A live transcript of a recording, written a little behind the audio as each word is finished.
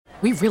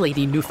We really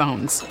need new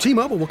phones.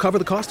 T-Mobile will cover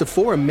the cost of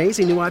 4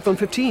 amazing new iPhone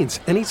 15s,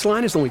 and each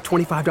line is only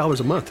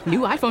 $25 a month. New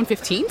iPhone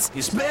 15s?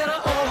 It's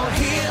better over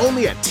here.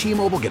 Only at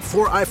T-Mobile, get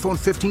 4 iPhone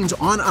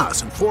 15s on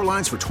us and 4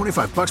 lines for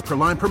 $25 per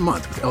line per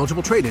month with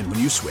eligible trade-in when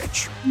you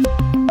switch.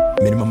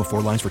 Minimum of 4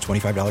 lines for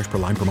 $25 per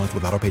line per month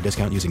with autopay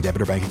discount using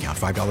debit or bank account.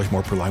 $5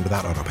 more per line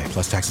without autopay,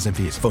 plus taxes and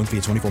fees. Phone fee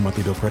at 24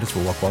 monthly bill credits for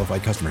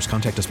well-qualified customers.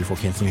 Contact us before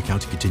canceling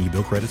account to continue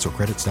bill credits or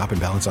credit stop and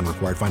balance on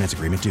required finance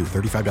agreement due.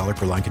 $35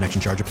 per line connection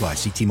charge applies.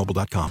 See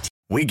T-Mobile.com.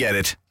 We get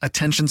it.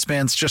 Attention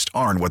spans just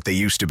aren't what they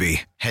used to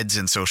be. Heads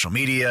in social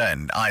media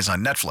and eyes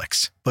on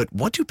Netflix. But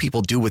what do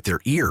people do with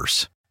their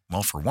ears?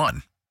 Well, for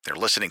one, they're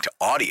listening to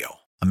audio.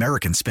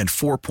 Americans spend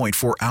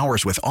 4.4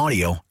 hours with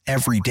audio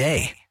every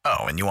day.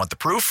 Oh, and you want the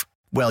proof?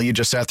 Well, you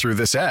just sat through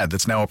this ad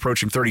that's now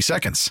approaching 30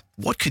 seconds.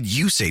 What could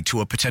you say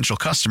to a potential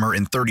customer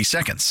in 30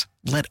 seconds?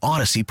 Let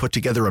Odyssey put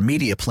together a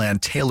media plan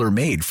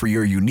tailor-made for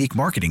your unique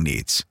marketing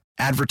needs.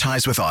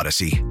 Advertise with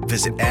Odyssey.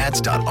 Visit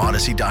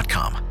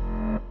ads.odyssey.com.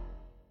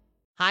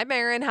 Hi,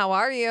 Maren. How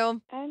are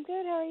you? I'm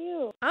good. How are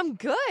you? I'm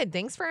good.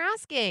 Thanks for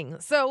asking.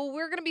 So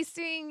we're going to be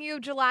seeing you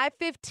July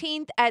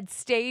 15th at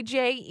Stage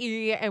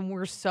AE, and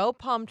we're so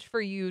pumped for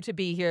you to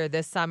be here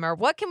this summer.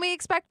 What can we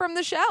expect from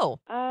the show?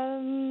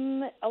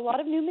 A lot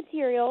of new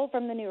material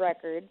from the new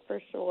record,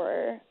 for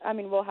sure. I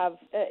mean, we'll have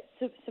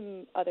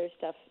some other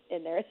stuff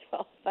in there as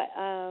well. But,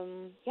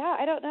 yeah,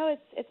 I don't know.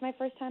 It's my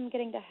first time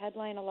getting to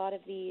headline a lot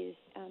of these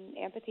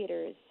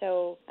amphitheaters.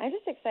 So I'm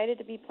just excited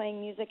to be playing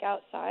music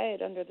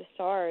outside under the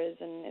stars,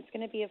 and it's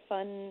going to be a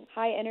fun,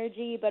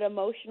 high-energy but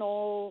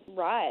emotional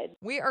ride.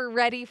 We are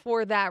ready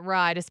for that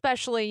ride,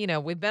 especially,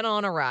 we've been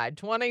on a ride.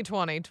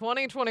 2020,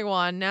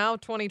 2021, now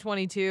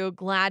 2022.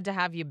 Glad to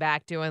have you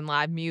back doing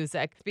live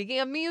music. Speaking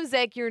of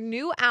music, your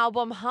new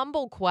album,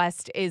 Humble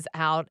Quest, is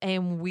out,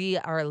 and we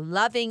are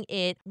loving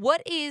it.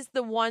 What is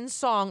the one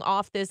song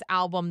off this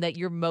album that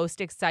you're most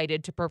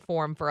excited to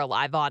perform for a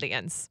live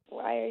audience?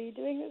 Why are you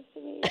doing this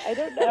to me? I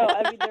don't know.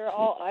 I mean,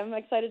 I'm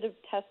excited to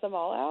test them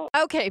all out.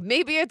 Okay,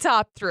 maybe a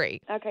top 3.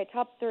 Okay,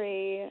 top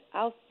 3.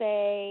 I'll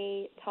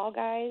say Tall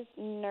Guys,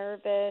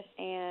 Nervous,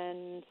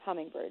 and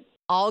Hummingbird.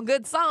 All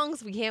good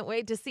songs. We can't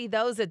wait to see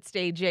those at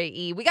Stage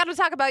AE. We got to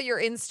talk about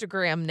your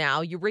Instagram now.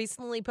 You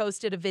recently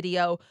posted a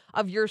video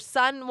of your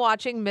son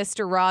watching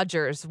Mr.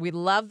 Rogers. We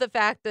love the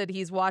fact that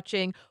he's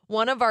watching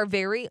one of our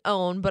very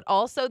own, but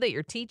also that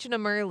you're teaching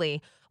him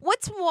early.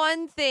 What's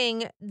one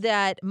thing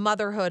that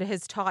motherhood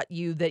has taught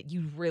you that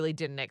you really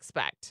didn't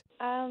expect?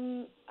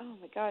 Oh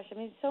my gosh. I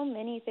mean, so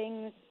many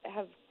things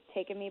have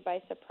taken me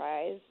by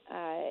surprise.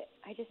 I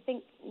just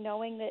think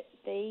knowing that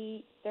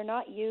they're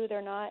not you,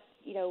 they're not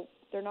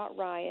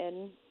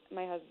Ryan,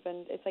 my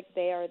husband. It's like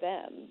they are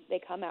them. They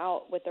come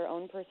out with their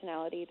own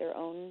personality, their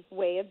own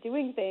way of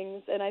doing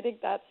things, and I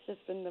think that's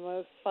just been the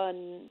most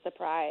fun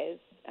surprise.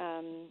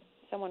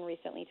 Someone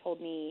recently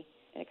told me,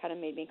 and it kind of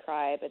made me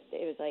cry, but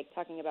it was like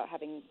talking about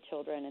having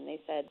children, and they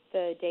said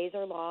the days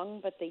are long,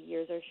 but the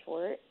years are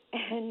short,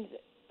 and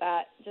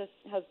that just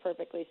has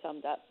perfectly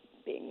summed up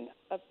being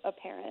a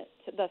parent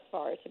thus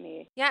far to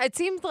me. Yeah, it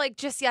seemed like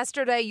just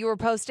yesterday you were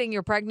posting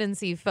your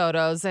pregnancy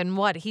photos, and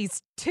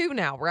he's 2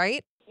 now,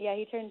 right? Yeah,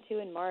 he turned 2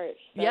 in March.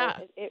 So yeah.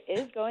 It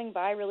is going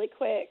by really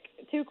quick.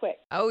 Too quick.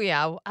 Oh,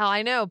 yeah.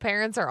 I know.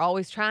 Parents are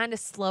always trying to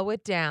slow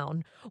it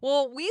down.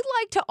 Well, we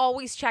like to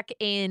always check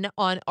in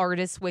on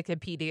artists'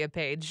 Wikipedia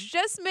page.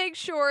 Just make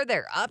sure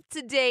they're up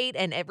to date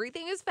and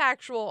everything is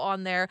factual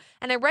on there.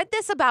 And I read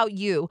this about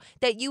you,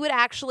 that you would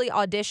actually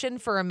audition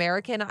for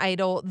American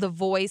Idol, The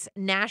Voice,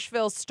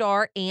 Nashville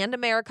Star, and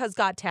America's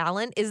Got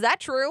Talent. Is that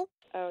true?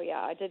 Oh,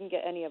 yeah, I didn't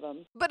get any of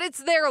them. But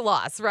it's their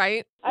loss,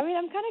 right? I mean,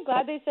 I'm kind of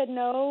glad they said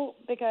no,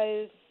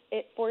 because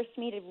it forced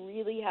me to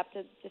really have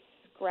to just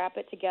scrap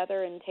it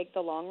together and take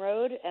the long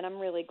road, and I'm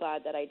really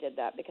glad that I did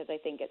that, because I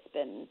think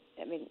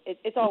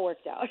it's all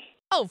worked out.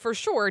 Oh, for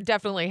sure, it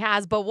definitely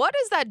has. But what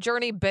has that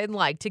journey been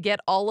like to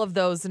get all of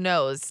those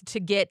no's to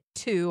get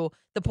to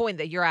the point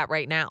that you're at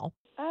right now?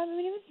 I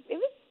mean, it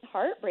was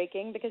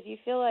heartbreaking, because you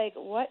feel like,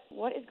 what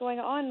is going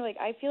on? Like,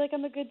 I feel like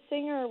I'm a good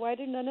singer. Why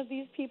do none of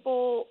these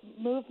people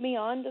move me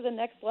on to the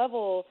next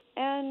level?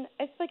 And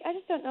it's like, I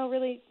just don't know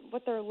really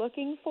what they're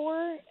looking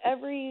for.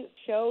 Every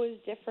show is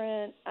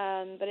different,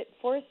 but it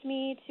forced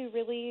me to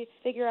really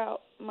figure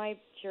out my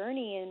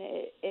journey, and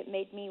it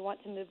made me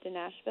want to move to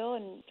Nashville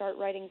and start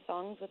writing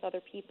songs with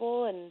other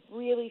people and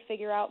really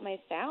figure out my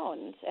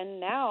sound. And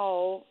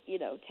now,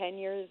 10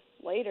 years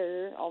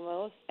later,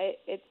 almost,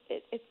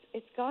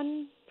 it's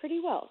gone pretty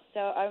well.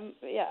 So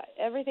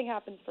everything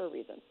happens for a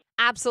reason.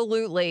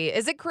 Absolutely.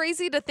 Is it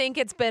crazy to think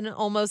it's been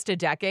almost a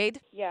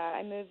decade? Yeah,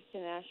 I moved to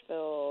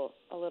Nashville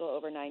a little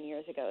over 9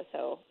 years ago,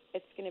 so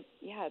it's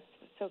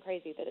so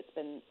crazy that it's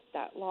been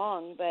that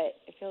long, but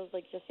it feels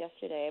like just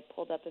yesterday I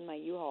pulled up in my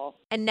U-Haul.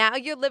 And now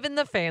you're living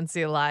the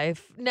fancy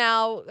life.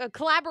 Now,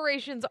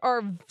 collaborations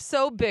are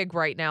so big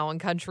right now in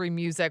country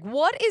music.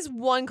 What is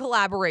one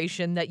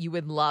collaboration that you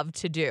would love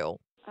to do?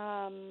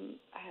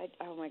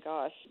 Oh my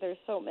gosh, there's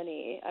so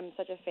many. I'm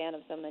such a fan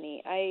of so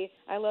many.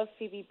 I love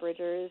Phoebe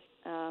Bridgers.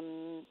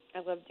 I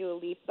love Dua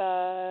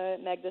Lipa,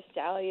 Meg Thee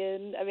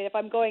Stallion. I mean, if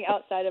I'm going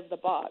outside of the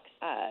box,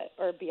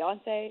 or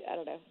Beyonce, I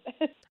don't know.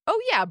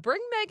 Oh, yeah,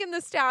 bring Megan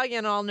Thee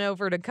Stallion on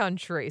over to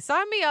country.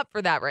 Sign me up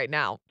for that right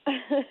now.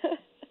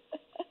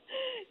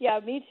 Yeah,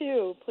 me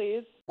too,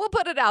 please. We'll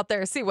put it out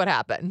there, see what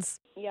happens.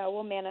 Yeah,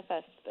 we'll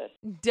manifest this.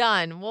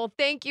 Done. Well,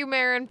 thank you,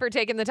 Marin, for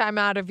taking the time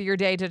out of your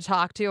day to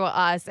talk to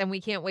us, and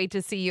we can't wait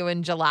to see you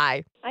in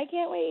July. I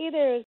can't wait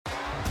either.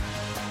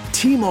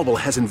 T-Mobile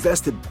has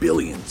invested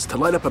billions to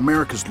light up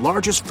America's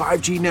largest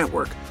 5G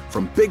network,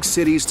 from big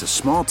cities to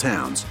small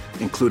towns,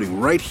 including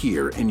right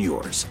here in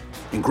yours.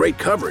 And great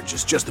coverage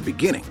is just the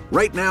beginning.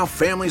 Right now,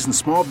 families and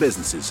small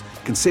businesses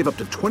can save up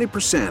to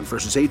 20%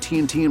 versus AT&T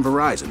and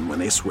Verizon when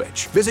they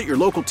switch. Visit your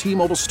local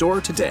T-Mobile store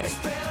today.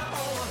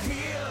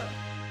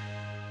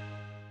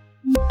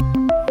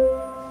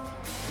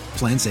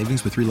 Plan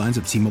savings with 3 lines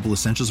of T-Mobile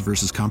Essentials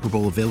versus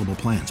comparable available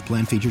plans.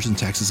 Plan features and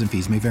taxes and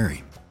fees may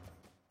vary.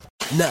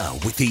 Now,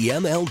 with the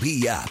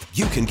MLB app,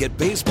 you can get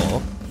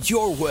baseball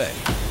your way.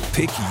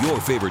 Pick your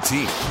favorite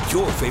team,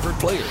 your favorite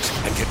players,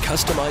 and get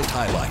customized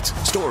highlights,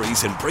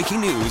 stories, and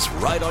breaking news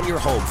right on your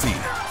home feed.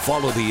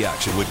 Follow the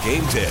action with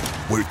Game Day,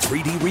 where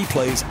 3D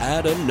replays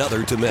add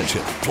another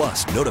dimension.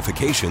 Plus,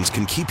 notifications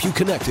can keep you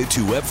connected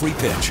to every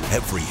pitch,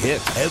 every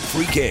hit,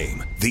 every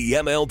game. The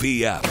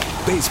MLB app.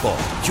 Baseball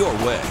your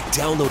way.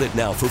 Download it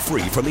now for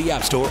free from the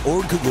App Store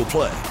or Google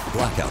Play.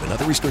 Blackout and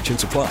other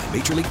restrictions apply.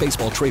 Major League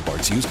Baseball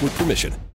trademarks used with permission.